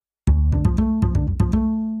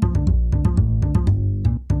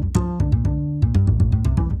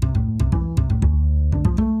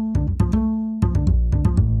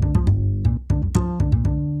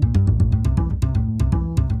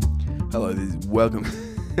Welcome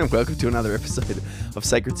welcome to another episode of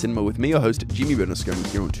Sacred Cinema with me, your host, Jimmy Bernasconi,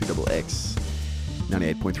 here on 2XX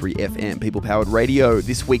 98.3 FM, people-powered radio.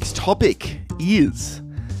 This week's topic is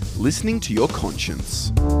listening to your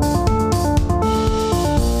conscience.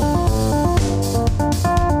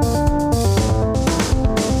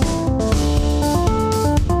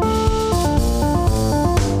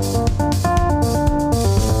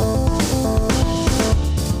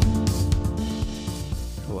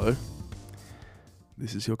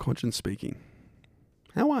 This is your conscience speaking.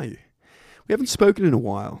 How are you? We haven't spoken in a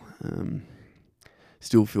while.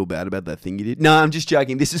 Still feel bad about that thing you did? No, I'm just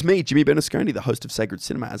joking. This is me, Jimmy Bernasconi, the host of Sacred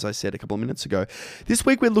Cinema, as I said a couple of minutes ago. This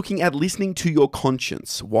week we're looking at listening to your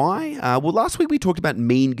conscience. Why? Well, last week we talked about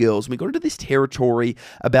Mean Girls, and we got into this territory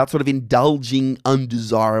about sort of indulging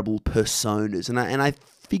undesirable personas. And I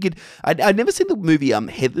figured I'd never seen the movie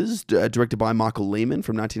Heathers, directed by Michael Lehman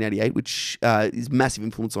from 1988, which is massive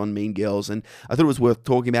influence on Mean Girls, and I thought it was worth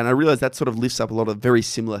talking about. And I realized that sort of lifts up a lot of very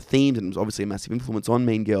similar themes, and it was obviously a massive influence on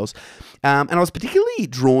Mean Girls. And I was particularly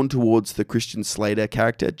drawn towards the Christian Slater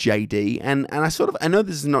character, JD, and I know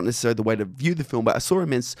this is not necessarily the way to view the film, but I saw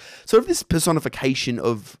him as sort of this personification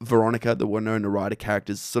of Veronica, the Winona Ryder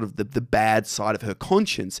character's sort of the bad side of her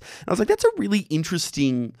conscience. And I was like, that's a really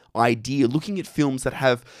interesting idea, looking at films that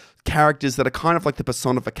have characters that are kind of like the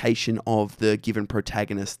personification of the given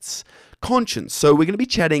protagonist's conscience. So we're going to be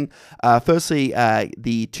chatting, firstly,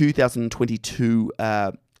 the 2022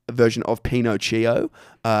 version of Pinocchio,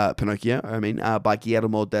 by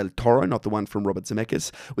Guillermo del Toro, not the one from Robert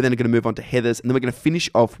Zemeckis. We're then going to move on to Heathers, and then we're going to finish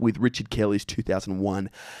off with Richard Kelly's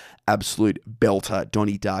 2001 absolute belter,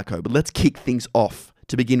 Donnie Darko. But let's kick things off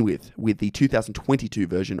to begin with the 2022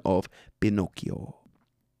 version of Pinocchio.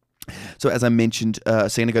 So as I mentioned a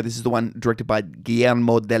second ago, this is the one directed by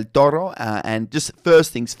Guillermo del Toro, and just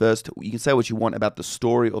first things first, you can say what you want about the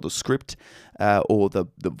story or the script or the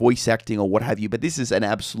voice acting or what have you, but this is an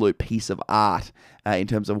absolute piece of art in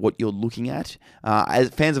terms of what you're looking at. As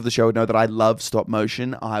fans of the show would know that I love stop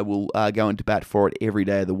motion. I will go into bat for it every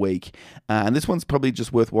day of the week, and this one's probably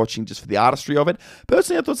just worth watching just for the artistry of it.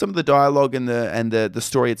 Personally, I thought some of the dialogue and the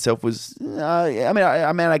story itself was,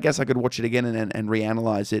 I guess I could watch it again and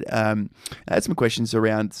reanalyze it. I had some questions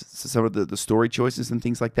around some of the story choices and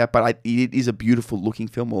things like that, but it is a beautiful looking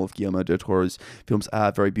film. All of Guillermo del Toro's films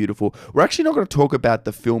are very beautiful. We're actually not going to talk about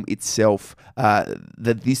the film itself,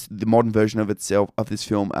 the modern version of this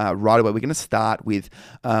film right away. We're going to start with,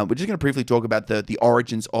 we're just going to briefly talk about the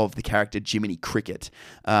origins of the character Jiminy Cricket,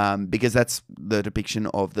 because that's the depiction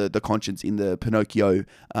of the conscience in the Pinocchio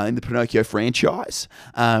franchise.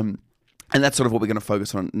 And that's sort of what we're going to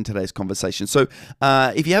focus on in today's conversation. So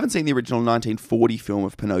if you haven't seen the original 1940 film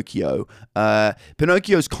of Pinocchio,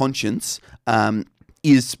 Pinocchio's conscience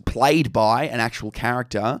is played by an actual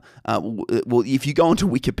character. Well, if you go onto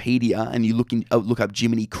Wikipedia and you look up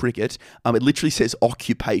Jiminy Cricket, it literally says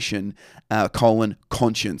occupation,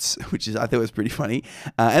 conscience, which is, I thought was pretty funny.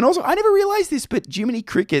 And also, I never realized this, but Jiminy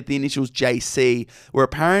Cricket, the initials JC, were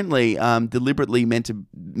apparently deliberately meant to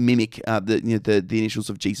mimic the initials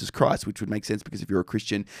of Jesus Christ, which would make sense because if you're a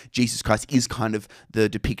Christian, Jesus Christ is kind of the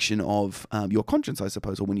depiction of your conscience, I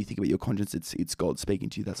suppose, or when you think about your conscience, it's God speaking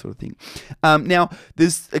to you, that sort of thing. Now,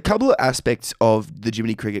 there's a couple of aspects of the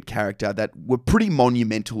Jiminy Cricket character that were pretty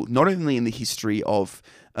monumental, not only in the history of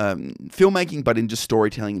filmmaking, but in just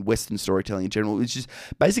storytelling, Western storytelling in general. It's just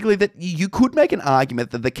basically that you could make an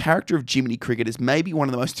argument that the character of Jiminy Cricket is maybe one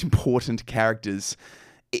of the most important characters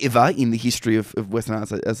ever in the history of Western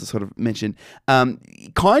arts, as I sort of mentioned.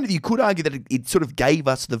 You could argue that it sort of gave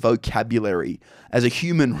us the vocabulary as a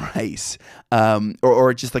human race,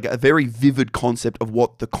 or just like a very vivid concept of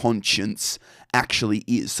what the conscience actually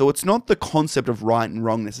is. So it's not the concept of right and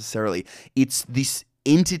wrong necessarily. It's this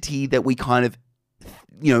entity that we kind of,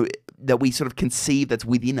 that we sort of conceive that's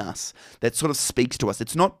within us, that sort of speaks to us.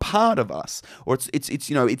 It's not part of us, or it's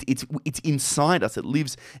inside us. It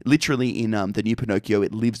lives literally in the new Pinocchio.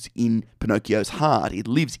 It lives in Pinocchio's heart. It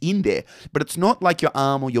lives in there, but it's not like your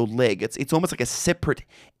arm or your leg. It's almost like a separate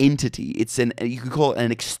entity. You could call it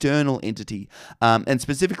an external entity, and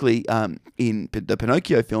specifically in the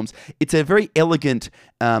Pinocchio films, it's a very elegant.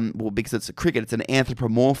 Because it's a cricket, it's an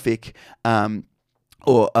anthropomorphic.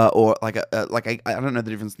 Or I don't know the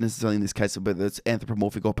difference necessarily in this case, whether it's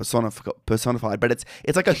anthropomorphic or personified, but it's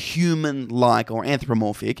like a human-like or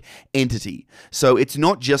anthropomorphic entity. So it's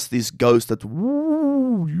not just this ghost that's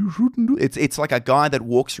you shouldn't do. It's like a guy that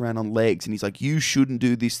walks around on legs and he's like, you shouldn't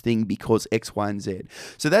do this thing because X, Y, and Z.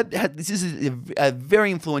 So this is a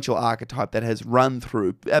very influential archetype that has run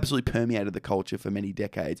through, absolutely permeated the culture for many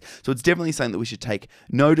decades. So it's definitely something that we should take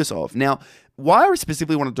notice of. Now, why I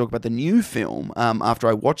specifically want to talk about the new film after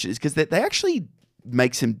I watch it is because they actually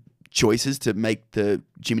make some choices to make the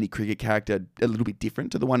Jiminy Cricket character a little bit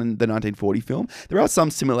different to the one in the 1940 film. There are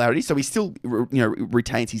some similarities, so he still,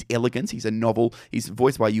 retains his elegance. He's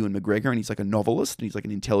voiced by Ewan McGregor, and he's like a novelist, and he's like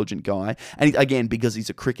an intelligent guy. And again, because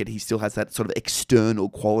he's a cricket, he still has that sort of external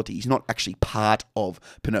quality. He's not actually part of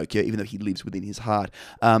Pinocchio, even though he lives within his heart.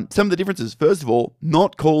 Some of the differences, first of all,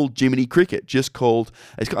 not called Jiminy Cricket, just called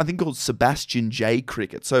Sebastian J.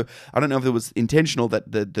 Cricket. So I don't know if it was intentional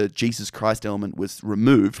that the Jesus Christ element was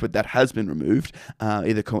removed, but that has been removed,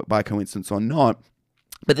 either by coincidence or not.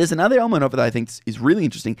 But there's another element of it that I think is really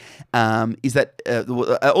interesting, is that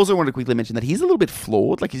I also want to quickly mention that he's a little bit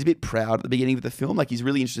flawed. Like, he's a bit proud at the beginning of the film. Like, he's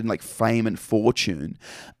really interested in like fame and fortune,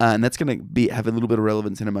 and that's going to have a little bit of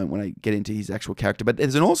relevance in a moment when I get into his actual character. But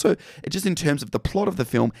there's also, just in terms of the plot of the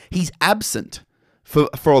film, he's absent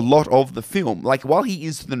for a lot of the film. Like, while he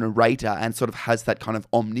is the narrator and sort of has that kind of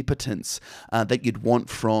omnipotence that you'd want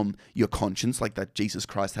from your conscience, like that Jesus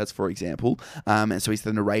Christ has, for example, and so he's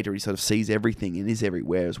the narrator, he sort of sees everything and is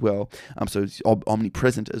everywhere as well, so he's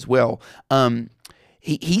omnipresent as well.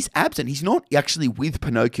 He's absent. He's not actually with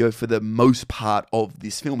Pinocchio for the most part of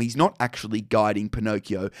this film. He's not actually guiding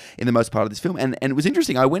Pinocchio in the most part of this film. And it was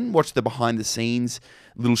interesting. I went and watched the behind-the-scenes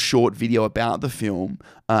little short video about the film.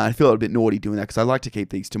 I feel a bit naughty doing that because I like to keep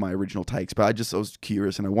these to my original takes, but I was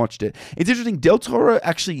curious and I watched it. It's interesting. Del Toro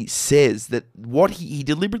actually says that he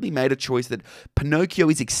deliberately made a choice that Pinocchio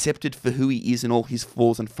is accepted for who he is and all his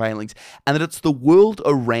flaws and failings, and that it's the world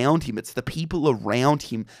around him, it's the people around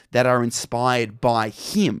him that are inspired by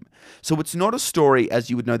him. So it's not a story, as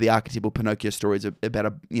you would know, the archetypal Pinocchio story is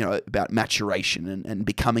about maturation and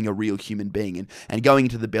becoming a real human being and going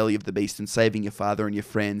into the belly of the beast and saving your father and your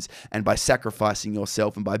friends, and by sacrificing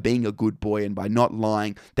yourself and by being a good boy and by not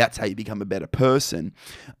lying, that's how you become a better person.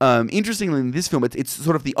 Interestingly, in this film, it's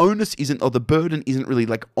sort of the onus isn't, or the burden isn't really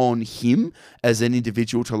like on him as an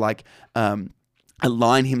individual to like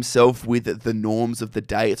align himself with the norms of the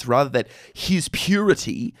day. It's rather that his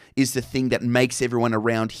purity is the thing that makes everyone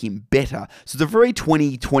around him better. So it's a very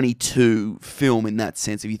 2022 film in that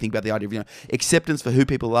sense, if you think about the idea of, acceptance for who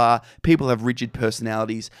people are. People have rigid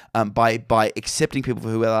personalities. By accepting people for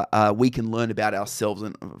who they are, we can learn about ourselves,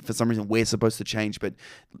 and for some reason we're supposed to change, but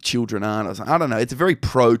children aren't. Or something. I don't know. It's a very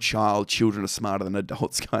pro-child, children are smarter than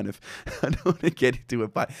adults kind of. I don't want to get into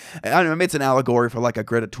it, but I don't know, maybe it's an allegory for like a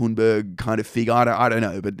Greta Thunberg kind of figure. I don't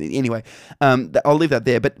know, but anyway, I'll leave that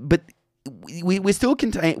there. But we're still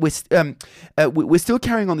we're still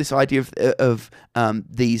carrying on this idea of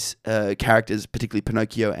these characters, particularly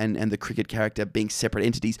Pinocchio and the cricket character, being separate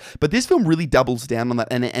entities. But this film really doubles down on that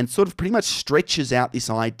and sort of pretty much stretches out this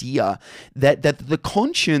idea that the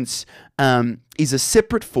conscience is a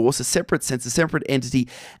separate force, a separate sense, a separate entity,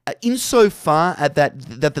 insofar as that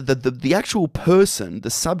the actual person, the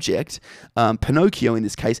subject, Pinocchio in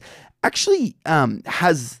this case, actually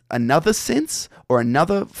has another sense or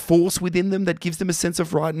another force within them that gives them a sense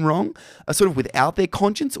of right and wrong, sort of without their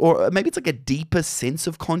conscience, or maybe it's like a deeper sense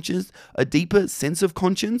of conscience,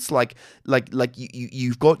 like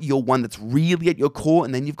you've got your one that's really at your core,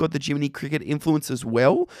 and then you've got the Jiminy Cricket influence as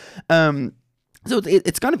well. So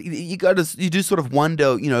it's kind of, you do sort of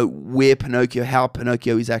wonder, how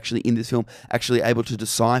Pinocchio is actually in this film, actually able to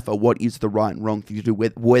decipher what is the right and wrong thing to do,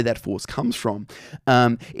 where that force comes from.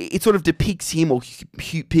 It sort of depicts him, or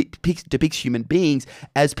depicts human beings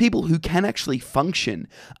as people who can actually function,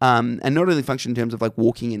 and not only function in terms of like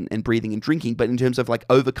walking and breathing and drinking, but in terms of like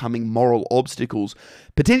overcoming moral obstacles,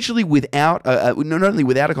 potentially without, not only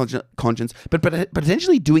without a conscience, but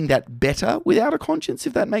potentially doing that better without a conscience,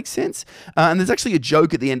 if that makes sense. And there's actually a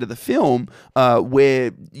joke at the end of the film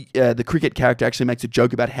where the cricket character actually makes a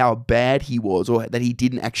joke about how bad he was, or that he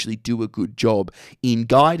didn't actually do a good job in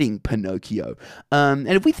guiding Pinocchio. And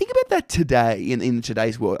if we think about that today, in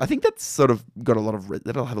today's world, I think that's sort of got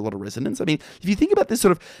that'll have a lot of resonance. I mean, if you think about this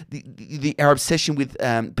sort of our obsession with,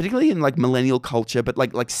 particularly in like millennial culture, but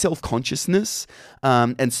like self-consciousness,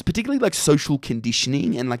 and particularly like social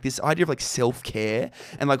conditioning, and like this idea of like self-care,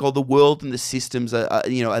 and like the world and the systems are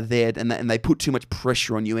there, and they put too much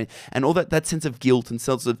pressure on you, and all that sense of guilt and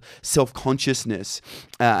sense of self-consciousness,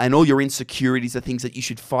 and all your insecurities are things that you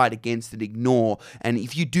should fight against and ignore. And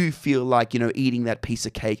if you do feel like eating that piece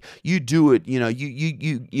of cake, you do it. You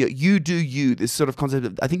do you. This sort of concept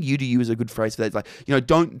of, I think "you do you" is a good phrase for that. It's like,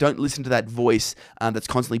 don't listen to that voice that's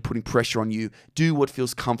constantly putting pressure on you. Do what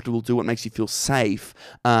feels comfortable. Do what makes you feel safe.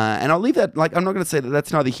 And I'll leave that. Like, I'm not going to say that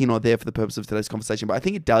that's neither here nor there for the purpose of today's conversation, but I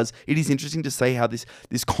think it is interesting to say how this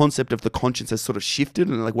concept of the conscience has sort of shifted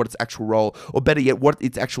and like what its actual role, or better yet, what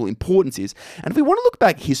its actual importance is. And if we want to look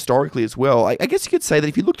back historically as well, I guess you could say that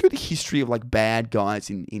if you look through the history of like bad guys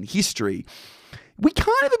in history, we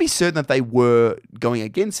can't ever be certain that they were going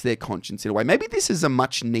against their conscience in a way. Maybe this is a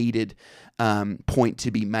much needed point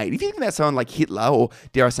to be made. If you think about someone like Hitler, or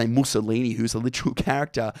dare I say Mussolini, who's a literal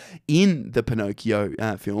character in the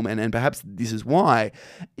Pinocchio film, and perhaps this is why,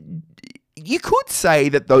 you could say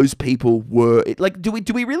that those people were like, do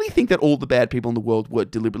we really think that all the bad people in the world were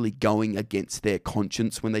deliberately going against their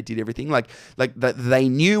conscience when they did everything? Like that they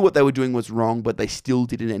knew what they were doing was wrong, but they still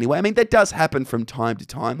did it anyway. I mean, that does happen from time to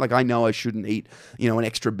time. Like, I know I shouldn't eat, an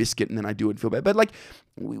extra biscuit, and then I do it and feel bad. But like,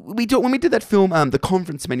 we do, when we did that film, The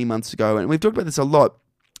Conference, many months ago, and we've talked about this a lot.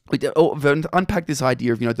 We unpack this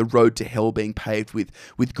idea of, the road to hell being paved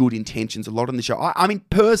with good intentions a lot on the show. I mean,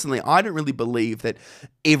 personally, I don't really believe that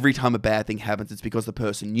every time a bad thing happens, it's because the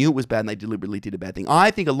person knew it was bad and they deliberately did a bad thing.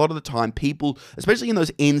 I think a lot of the time people, especially in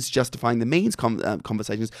those ends justifying the means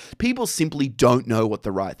conversations, people simply don't know what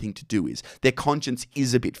the right thing to do is. Their conscience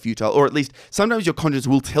is a bit futile, or at least sometimes your conscience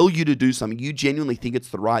will tell you to do something. You genuinely think it's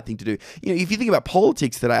the right thing to do. If you think about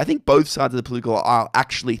politics today, I think both sides of the political aisle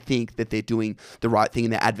actually think that they're doing the right thing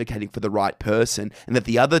and they're advocating for the right person, and that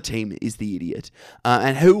the other team is the idiot.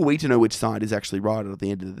 And who are we to know which side is actually right at the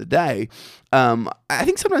end of the day? I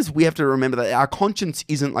think sometimes we have to remember that our conscience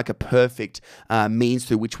isn't like a perfect means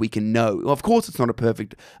through which we can know. Well, of course, it's not a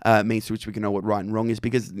perfect means through which we can know what right and wrong is,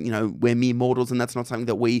 because, we're mere mortals, and that's not something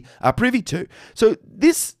that we are privy to. So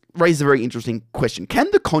this raises a very interesting question.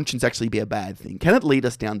 Can the conscience actually be a bad thing? Can it lead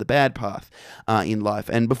us down the bad path in life?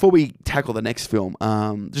 And before we tackle the next film,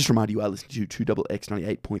 just remind you, I listen to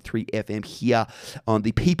 2XX 98.3 FM here on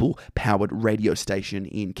the People-powered radio station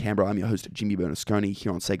in Canberra. I'm your host, Jimmy Bernasconi,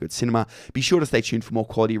 here on Say Good Cinema. Be sure to stay tuned for more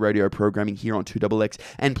quality radio programming here on 2XX,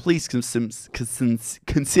 and please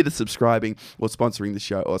consider subscribing or sponsoring the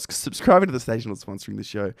show, or subscribing to the station or sponsoring the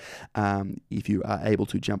show, if you are able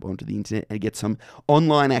to jump onto the internet and get some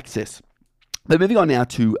online access. But moving on now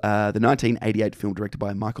to the 1988 film directed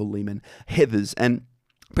by Michael Lehmann, Heathers. And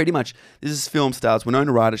pretty much, this film stars Winona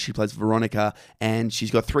Ryder. She plays Veronica, and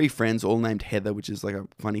she's got three friends, all named Heather, which is like a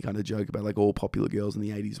funny kind of joke about like all popular girls in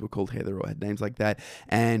the 80s were called Heather or had names like that.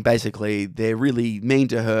 And basically, they're really mean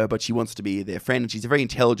to her, but she wants to be their friend, and she's a very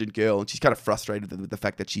intelligent girl, and she's kind of frustrated with the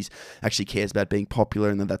fact that she's actually cares about being popular,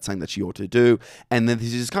 and that that's something that she ought to do. And then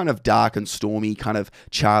there's this kind of dark and stormy kind of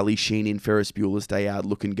Charlie Sheen in Ferris Bueller's Day Out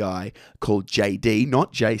looking guy called JD,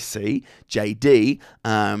 not JC, JD,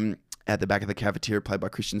 at the back of the cafeteria, played by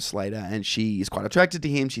Christian Slater, and she is quite attracted to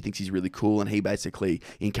him. She thinks he's really cool, and he basically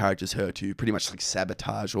encourages her to pretty much like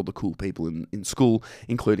sabotage all the cool people in school,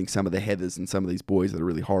 including some of the Heathers and some of these boys that are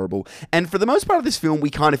really horrible. And for the most part of this film, we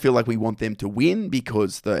kind of feel like we want them to win,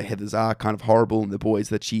 because the Heathers are kind of horrible, and the boys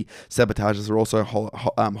that she sabotages are also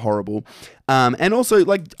horrible. And also,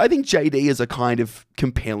 like, I think JD is a kind of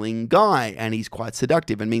compelling guy, and he's quite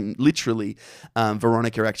seductive. I mean, literally,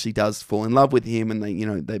 Veronica actually does fall in love with him,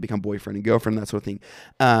 and they become boyfriend and girlfriend, that sort of thing.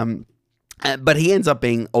 But he ends up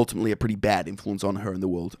being ultimately a pretty bad influence on her and the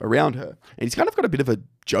world around her. And he's kind of got a bit of a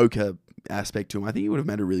Joker aspect to him. I think he would have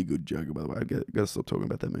made a really good Joker, by the way. I've got to stop talking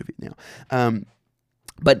about that movie now.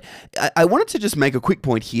 But I wanted to just make a quick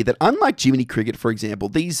point here that unlike Jiminy Cricket, for example,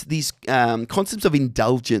 these concepts of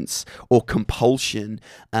indulgence or compulsion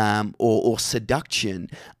or seduction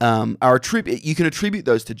are you can attribute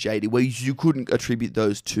those to JD, where you couldn't attribute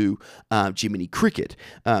those to Jiminy Cricket.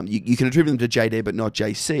 You can attribute them to JD but not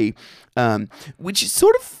JC, which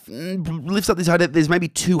sort of lifts up this idea that there's maybe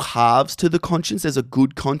two halves to the conscience. There's a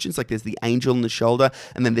good conscience, like there's the angel on the shoulder,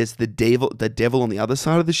 and then there's the devil on the other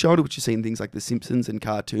side of the shoulder, which you see in things like The Simpsons and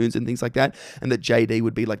cartoons and things like that, and that JD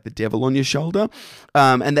would be like the devil on your shoulder,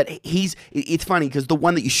 and that it's funny because the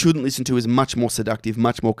one that you shouldn't listen to is much more seductive,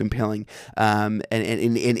 much more compelling, and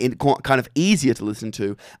kind of easier to listen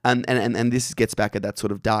to, and this gets back at that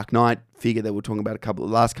sort of Dark Knight figure that we're talking about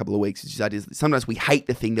last couple of weeks. Is that sometimes we hate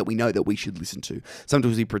the thing that we know that we should listen to.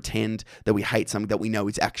 Sometimes we pretend that we hate something that we know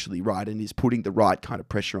is actually right and is putting the right kind of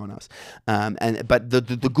pressure on us. But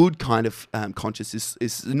the good kind of conscience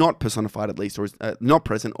is not personified, at least, or is not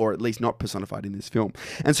present, or at least not personified in this film.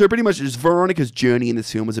 And so pretty much just Veronica's journey in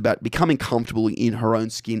this film was about becoming comfortable in her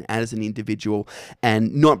own skin as an individual,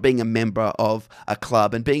 and not being a member of a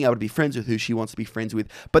club, and being able to be friends with who she wants to be friends with.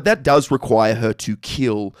 But that does require her to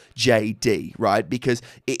kill JD JD, right? Because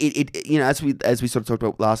you know, as we sort of talked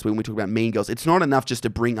about last week when we talked about Mean Girls, it's not enough just to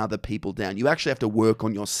bring other people down. You actually have to work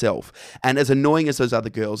on yourself. And as annoying as those other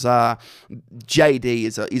girls are, JD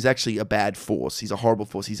is actually a bad force. He's a horrible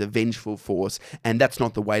force. He's a vengeful force, and that's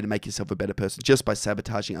not the way to make yourself a better person. Just by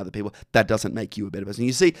sabotaging other people, that doesn't make you a better person.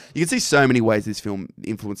 You can see so many ways this film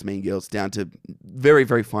influenced Mean Girls, down to very,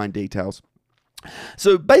 very fine details.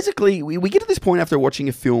 So basically, we get to this point after watching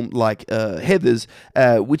a film like Heathers,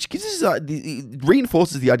 which gives us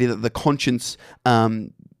reinforces the idea that the conscience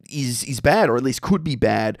is bad, or at least could be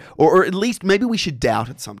bad, or at least maybe we should doubt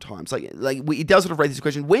it sometimes. It does sort of raise this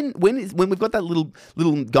question: when we've got that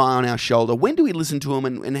little guy on our shoulder, when do we listen to him,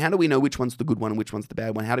 and how do we know which one's the good one and which one's the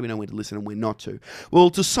bad one? How do we know when to listen and when not to? Well,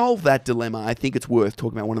 to solve that dilemma, I think it's worth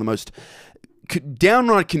talking about one of the most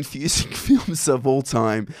downright confusing films of all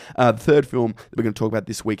time. The third film that we're going to talk about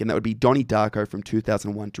this week, and that would be Donnie Darko from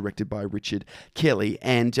 2001, directed by Richard Kelly.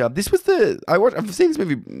 And this was I've seen this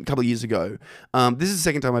movie a couple of years ago. This is the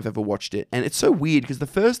second time I've ever watched it, and it's so weird because the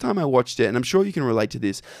first time I watched it, and I'm sure you can relate to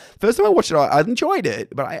this, first time I watched it, I enjoyed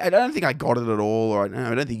it, but I don't think I got it at all, or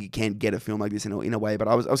I don't think you can get a film like this in a way. But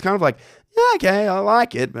I was kind of like, yeah, okay, I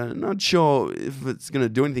like it, but I'm not sure if it's going to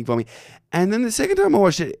do anything for me. And then the second time I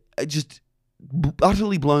watched it, I just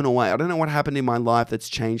utterly blown away. I don't know what happened in my life that's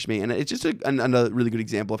changed me, and it's just another really good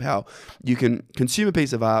example of how you can consume a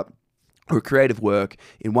piece of art or creative work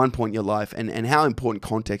in one point in your life, and how important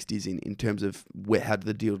context is in terms of how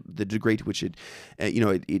the degree to which it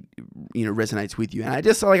resonates with you. And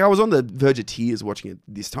I was on the verge of tears watching it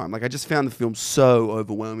this time. I just found the film so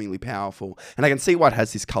overwhelmingly powerful, and I can see why it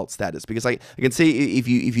has this cult status, because I can see if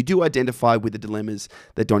you do identify with the dilemmas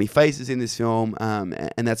that Donnie faces in this film,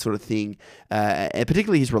 and that sort of thing, and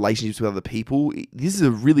particularly his relationships with other people. This is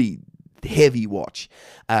a really heavy watch.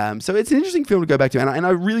 So it's an interesting film to go back to, and I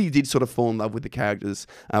really did sort of fall in love with the characters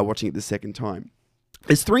watching it the second time.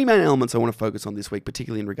 There's three main elements I want to focus on this week,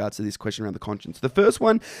 particularly in regards to this question around the conscience. The first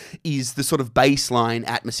one is the sort of baseline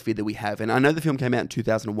atmosphere that we have. And I know the film came out in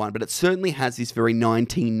 2001, but it certainly has this very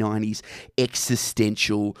 1990s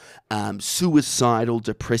existential, suicidal,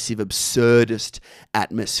 depressive, absurdist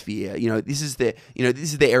atmosphere. This is the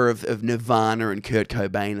era of Nirvana and Kurt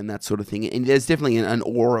Cobain and that sort of thing. And there's definitely an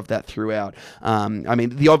aura of that throughout.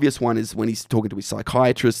 The obvious one is when he's talking to his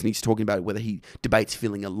psychiatrist and he's talking about whether he debates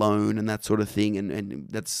feeling alone and that sort of thing. And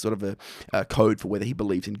that's sort of a code for whether he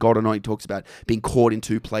believes in God or not. He talks about being caught in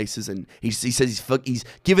two places, and he says he's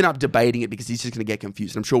given up debating it because he's just going to get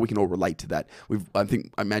confused. And I'm sure we can all relate to that. I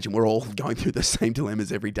imagine we're all going through the same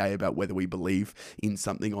dilemmas every day about whether we believe in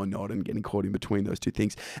something or not, and getting caught in between those two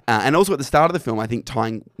things. And also at the start of the film, I think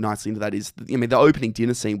tying nicely into that is, the opening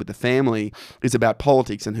dinner scene with the family is about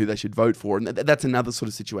politics and who they should vote for, and that's another sort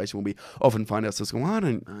of situation where we often find ourselves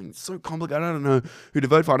going, it's so complicated, I don't know who to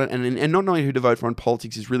vote for, and not knowing who to vote for in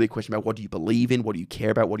politics is really a question about what do you believe in, what do you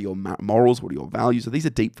care about, what are your morals, what are your values. So these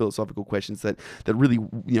are deep philosophical questions that really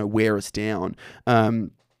wear us down.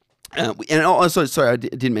 And also, sorry, I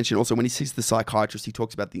didn't mention also when he sees the psychiatrist, he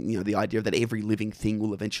talks about the idea that every living thing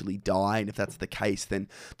will eventually die, and if that's the case, then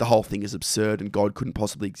the whole thing is absurd and God couldn't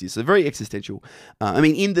possibly exist. So very existential.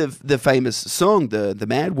 In the famous song, the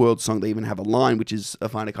Mad World song, they even have a line which is I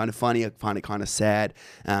find it kind of funny, I find it kind of sad.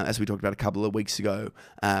 As we talked about a couple of weeks ago,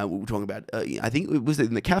 we were talking about I think it was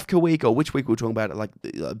in the Kafka week, or which week we were talking about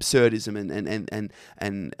absurdism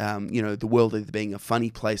and the world either being a funny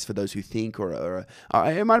place for those who think, or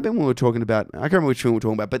it might have been. We were talking about, I can't remember which film we were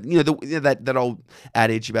talking about, but that old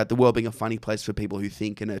adage about the world being a funny place for people who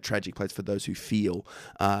think and a tragic place for those who feel,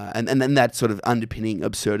 and then that sort of underpinning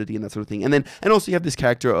absurdity and that sort of thing. And also you have this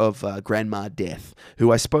character of Grandma Death,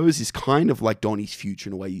 who I suppose is kind of like Donnie's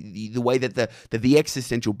future in a way. The way that the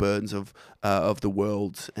existential burdens of the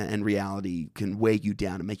world and reality can wear you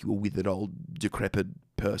down and make you a withered old decrepit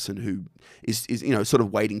person who is sort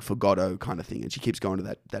of waiting for Godot kind of thing, and she keeps going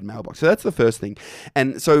to that mailbox. So that's the first thing.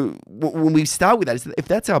 And so when we start with that, if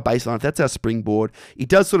that's our baseline, if that's our springboard, it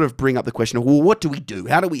does sort of bring up the question of, well, what do we do?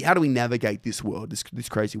 How do we navigate this world, this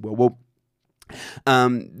crazy world? Well,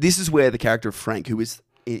 this is where the character of Frank, who is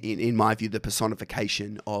in my view, the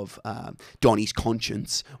personification of Donnie's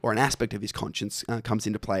conscience, or an aspect of his conscience, comes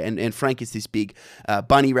into play. And Frank is this big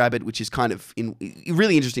bunny rabbit, which is kind of a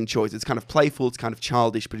really interesting choice. It's kind of playful, it's kind of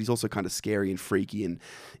childish, but he's also kind of scary and freaky and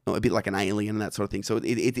a bit like an alien and that sort of thing. So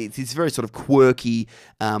it's very sort of quirky,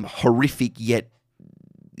 horrific, yet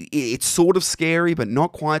it's sort of scary, but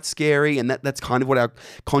not quite scary, and that's kind of what our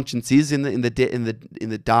conscience is in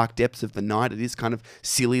the dark depths of the night. It is kind of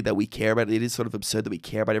silly that we care about it. It is sort of absurd that we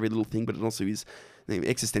care about every little thing, but it also is.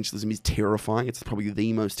 Existentialism is terrifying. It's probably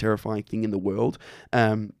the most terrifying thing in the world.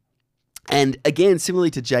 And again,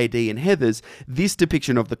 similarly to JD and Heather's, this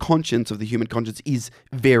depiction of the conscience, of the human conscience, is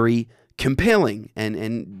very compelling.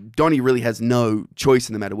 And Donnie really has no choice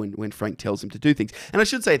in the matter when Frank tells him to do things. And I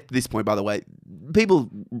should say at this point, by the way,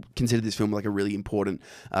 people consider this film like a really important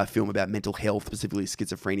film about mental health, specifically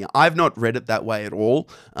schizophrenia. I've not read it that way at all.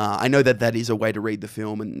 I know that that is a way to read the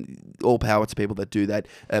film, and all power to people that do that.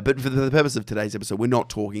 But for the purpose of today's episode, we're not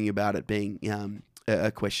talking about it being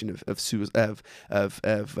a question of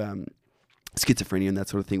schizophrenia and that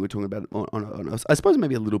sort of thing. We're talking about on I suppose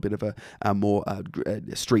maybe a little bit of a more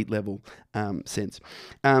street level sense.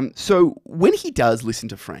 So when he does listen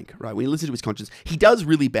to Frank, right, when he listens to his conscience, he does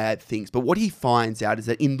really bad things. But what he finds out is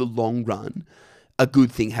that in the long run, a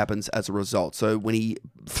good thing happens as a result. So when he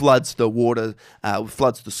floods the water,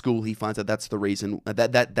 floods the school, he finds out that's the reason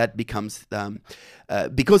that becomes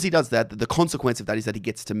because he does that. The consequence of that is that he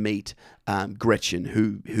gets to meet Gretchen,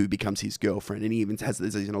 who becomes his girlfriend, and he even has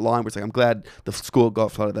there's a line where it's like, "I'm glad the school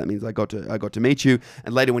got flooded. That means I got to meet you."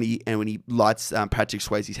 And later when he lights Patrick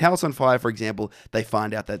Swayze's house on fire, for example, they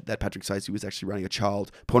find out that Patrick Swayze was actually running a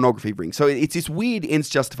child pornography ring. So it's this weird ends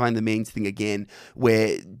justifying the means thing again,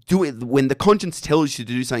 where when the conscience tells you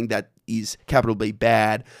to do something that is capital B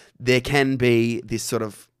bad, there can be this sort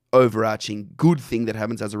of overarching good thing that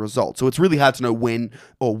happens as a result. So it's really hard to know when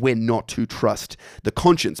or when not to trust the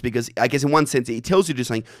conscience, because I guess in one sense it tells you to do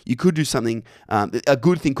something, you could do something, a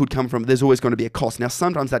good thing could come from, there's always going to be a cost. Now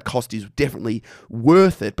sometimes that cost is definitely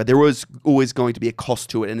worth it, but there is always going to be a cost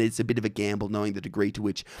to it, and it's a bit of a gamble knowing the degree to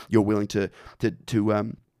which you're willing to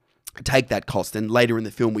take that cost. And later in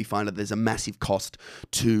the film we find that there's a massive cost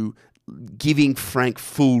to giving Frank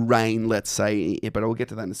full reign, let's say, but I'll get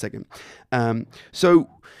to that in a second. So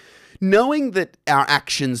knowing that our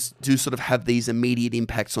actions do sort of have these immediate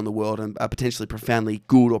impacts on the world and are potentially profoundly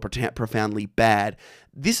good or profoundly bad,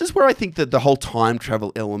 this is where I think that the whole time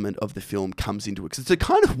travel element of the film comes into it, because it's a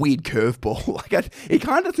kind of weird curveball. It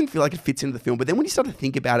kind of doesn't feel like it fits into the film, but then when you start to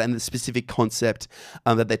think about it and the specific concept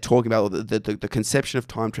that they're talking about, or the conception of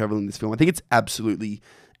time travel in this film, I think it's absolutely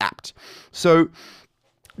apt. So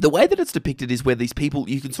the way that it's depicted is where these people,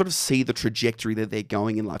 you can sort of see the trajectory that they're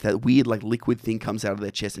going in life. That weird, like, liquid thing comes out of their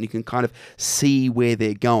chest, and you can kind of see where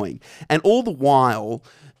they're going. And all the while,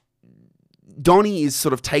 Donnie is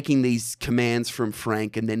sort of taking these commands from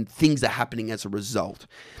Frank, and then things are happening as a result.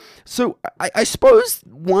 So I suppose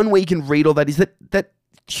one way you can read all that is that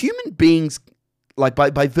human beings, like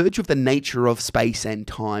by virtue of the nature of space and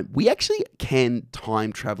time, we actually can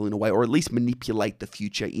time travel in a way, or at least manipulate the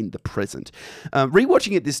future in the present.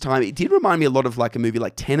 Rewatching it this time, it did remind me a lot of like a movie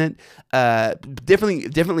like Tenet.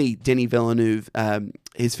 Definitely Denis Villeneuve,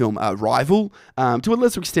 his film Arrival. To a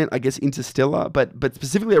lesser extent, I guess Interstellar, but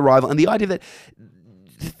specifically Arrival, and the idea that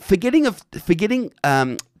forgetting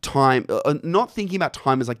time, not thinking about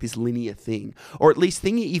time as like this linear thing, or at least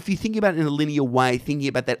if you think about it in a linear way, thinking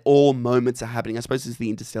about that all moments are happening. I suppose this is the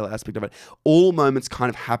interstellar aspect of it. All moments kind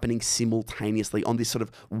of happening simultaneously on this sort of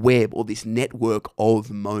web or this network of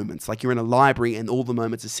moments. Like you're in a library and all the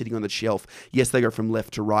moments are sitting on the shelf. Yes, they go from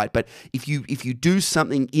left to right, but if you do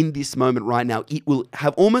something in this moment right now, it will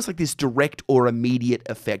have almost like this direct or immediate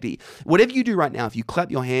effect. Whatever you do right now, if you clap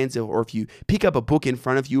your hands or if you pick up a book in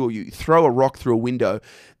front of you or you throw a rock through a window,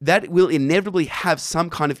 that will inevitably have some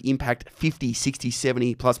kind of impact 50, 60,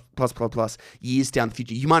 70 plus years down the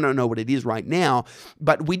future. You might not know what it is right now,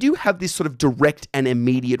 but we do have this sort of direct and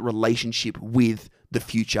immediate relationship with the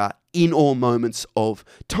future in all moments of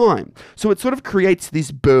time. So it sort of creates this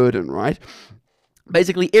burden, right?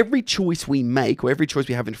 Basically, every choice we make or every choice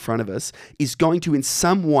we have in front of us is going to in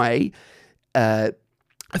some way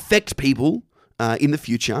affect people in the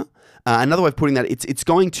future. Another way of putting that, it's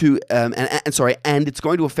going to and it's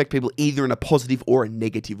going to affect people either in a positive or a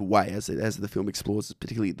negative way, as the film explores.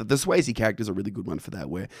 Particularly, the Swayze character is a really good one for that,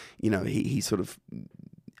 where he sort of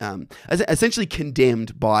essentially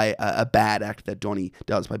condemned by a bad act that Donnie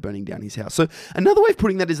does by burning down his house. So another way of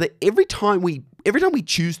putting that is that every time we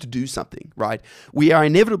choose to do something, right, we are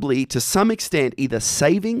inevitably, to some extent, either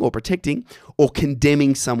saving or protecting or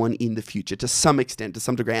condemning someone in the future, to some extent, to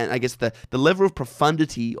some degree. And I guess the level of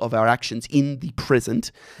profundity of our actions in the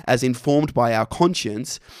present, as informed by our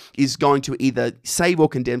conscience, is going to either save or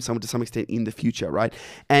condemn someone to some extent in the future, right?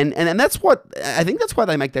 And that's what, I think that's why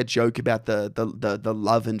they make that joke about the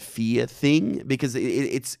love and fear thing, because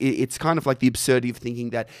it's kind of like the absurdity of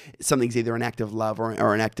thinking that something's either an act of love or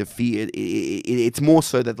an act of fear. It's more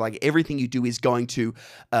so that like everything you do is going to,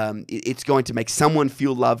 it's going to make someone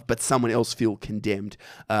feel loved, but someone else feel condemned,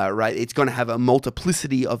 right? It's going to have a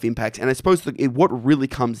multiplicity of impacts. And I suppose what really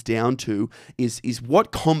comes down to is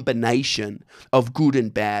what combination of good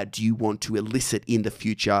and bad do you want to elicit in the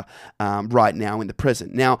future, right now in the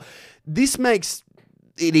present? Now, this makes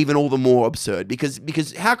it even all the more absurd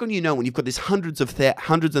because how can you know when you've got this hundreds and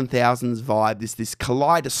thousands vibe, this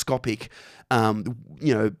kaleidoscopic,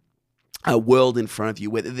 a world in front of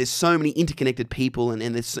you where there's so many interconnected people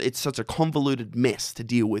and it's such a convoluted mess to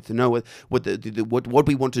deal with, to know what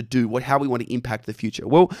we want to do, how we want to impact the future.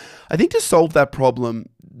 Well, I think to solve that problem,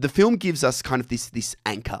 the film gives us kind of this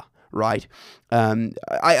anchor, right?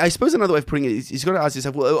 I suppose another way of putting it is you've got to ask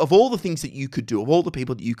yourself, well, of all the things that you could do, of all the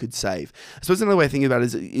people that you could save, I suppose another way of thinking about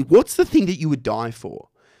it is, what's the thing that you would die for?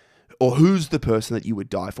 Or who's the person that you would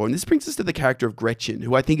die for? And this brings us to the character of Gretchen,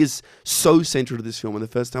 who I think is so central to this film. And the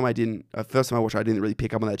first time I watched it, I didn't really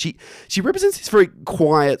pick up on that. She represents this very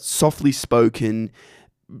quiet, softly spoken,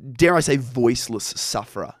 dare I say, voiceless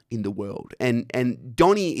sufferer in the world. And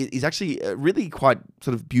Donnie is actually a really quite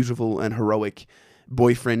sort of beautiful and heroic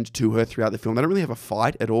boyfriend to her throughout the film. They don't really have a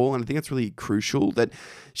fight at all, and I think that's really crucial, that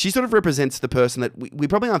she sort of represents the person that we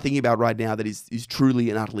probably aren't thinking about right now that is truly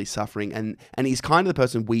and utterly suffering, and is kind of the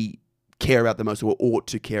person we care about the most, or ought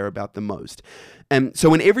to care about the most. And so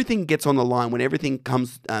when everything gets on the line, when everything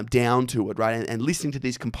comes down to it, right, and listening to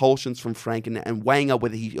these compulsions from Frank and weighing up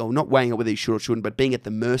whether not weighing up whether he should or shouldn't, but being at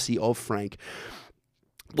the mercy of Frank,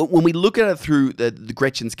 when we look at it through the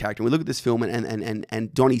Gretchen's character, we look at this film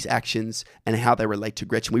and Donnie's actions and how they relate to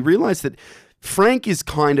Gretchen, we realize that Frank is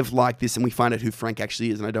kind of like this, and we find out who Frank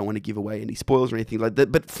actually is, and I don't want to give away any spoilers or anything like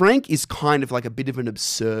that, but Frank is kind of like a bit of an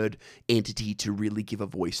absurd entity to really give a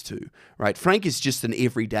voice to, right? Frank is just an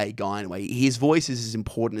everyday guy in a way. His voice is as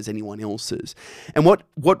important as anyone else's. And what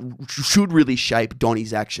should really shape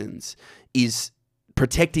Donnie's actions is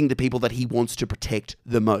protecting the people that he wants to protect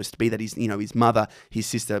the most, be that his mother, his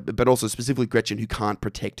sister, but also specifically Gretchen, who can't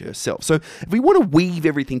protect herself. So if we want to weave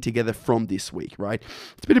everything together from this week, right,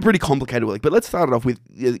 it's been a pretty complicated week, but let's start it off with,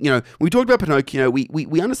 we talked about Pinocchio,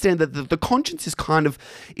 we understand that the conscience is kind of,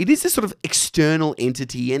 it is this sort of external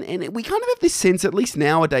entity, and we kind of have this sense, at least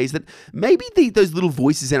nowadays, that maybe those little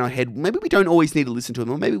voices in our head, maybe we don't always need to listen to them,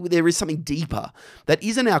 or maybe there is something deeper that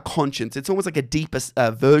isn't our conscience. It's almost like a deeper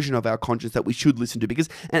version of our conscience that we should listen to, because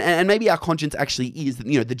and maybe our conscience actually is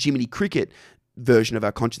the Jiminy Cricket version of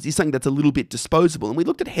our conscience is something that's a little bit disposable. And we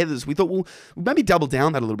looked at Heather's, we thought, well, we'll maybe double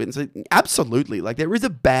down that a little bit and say, absolutely, like there is a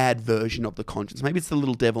bad version of the conscience. Maybe it's the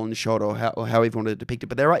little devil in the shoulder, or however you want to depict it.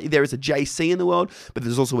 But there is a JC in the world, but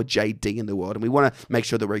there's also a JD in the world. And we want to make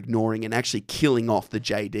sure that we're ignoring and actually killing off the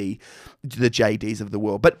JDs of the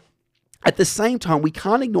world. But at the same time, we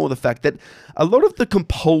can't ignore the fact that a lot of the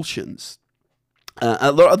compulsions,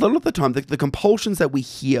 a lot of the time, the compulsions that we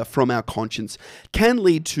hear from our conscience can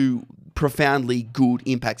lead to profoundly good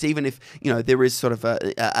impacts, even if there is sort of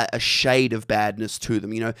a shade of badness to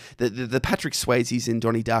them. The Patrick Swayzes in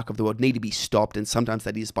Donnie Dark of the world need to be stopped, and sometimes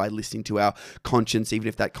that is by listening to our conscience, even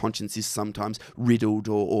if that conscience is sometimes riddled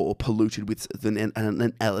or polluted with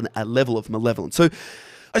a level of malevolence. So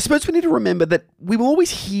I suppose we need to remember that we will always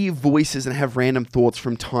hear voices and have random thoughts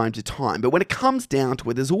from time to time, but when it comes down to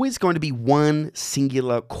it, there's always going to be one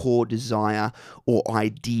singular core desire or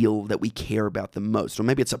ideal that we care about the most, or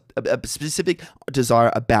maybe it's a specific desire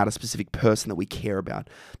about a specific person that we care about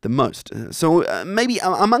the most. So maybe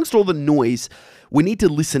amongst all the noise, we need to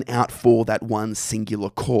listen out for that one singular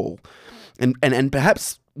call, and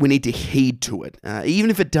perhaps we need to heed to it, even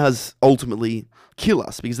if it does ultimately kill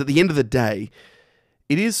us, because at the end of the day,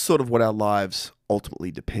 it is sort of what our lives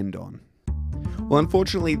ultimately depend on. Well,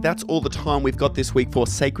 unfortunately, that's all the time we've got this week for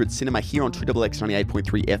Sacred Cinema here on 2XX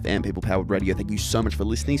 98.3 FM, People-Powered Radio. Thank you so much for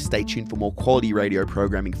listening. Stay tuned for more quality radio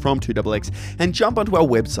programming from 2XX, and jump onto our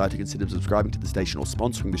website to consider subscribing to the station or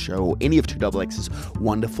sponsoring the show or any of 2XX's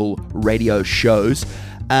wonderful radio shows.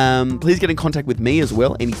 Please get in contact with me as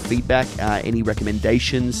well. Any feedback, any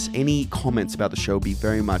recommendations, any comments about the show will be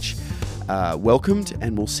very much welcomed,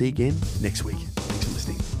 and we'll see you again next week.